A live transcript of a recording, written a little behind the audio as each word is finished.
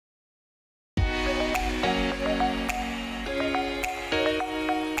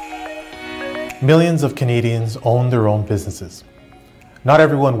Millions of Canadians own their own businesses. Not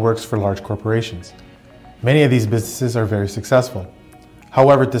everyone works for large corporations. Many of these businesses are very successful.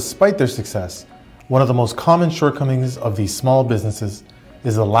 However, despite their success, one of the most common shortcomings of these small businesses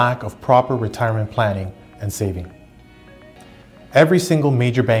is the lack of proper retirement planning and saving. Every single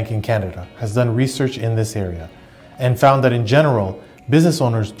major bank in Canada has done research in this area and found that in general, business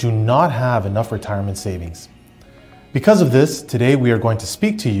owners do not have enough retirement savings. Because of this, today we are going to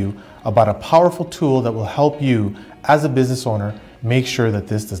speak to you about a powerful tool that will help you as a business owner make sure that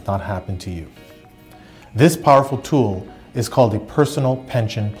this does not happen to you. This powerful tool is called a personal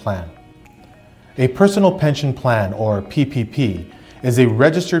pension plan. A personal pension plan, or PPP, is a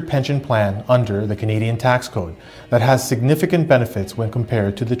registered pension plan under the Canadian tax code that has significant benefits when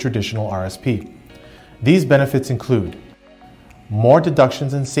compared to the traditional RSP. These benefits include more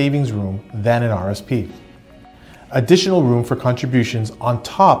deductions and savings room than an RSP, additional room for contributions on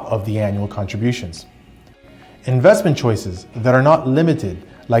top of the annual contributions, investment choices that are not limited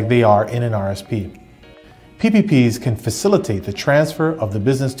like they are in an RSP. PPPs can facilitate the transfer of the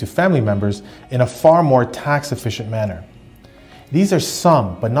business to family members in a far more tax-efficient manner. These are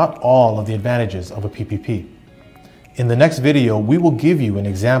some, but not all, of the advantages of a PPP. In the next video, we will give you an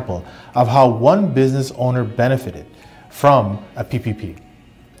example of how one business owner benefited from a PPP,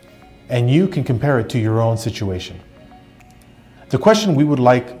 and you can compare it to your own situation. The question we would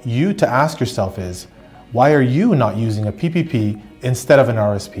like you to ask yourself is, why are you not using a PPP instead of an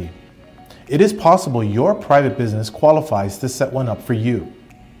RSP? It is possible your private business qualifies to set one up for you.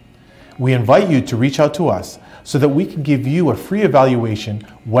 We invite you to reach out to us so that we can give you a free evaluation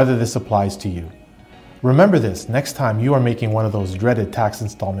whether this applies to you. Remember this next time you are making one of those dreaded tax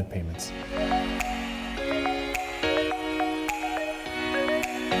installment payments.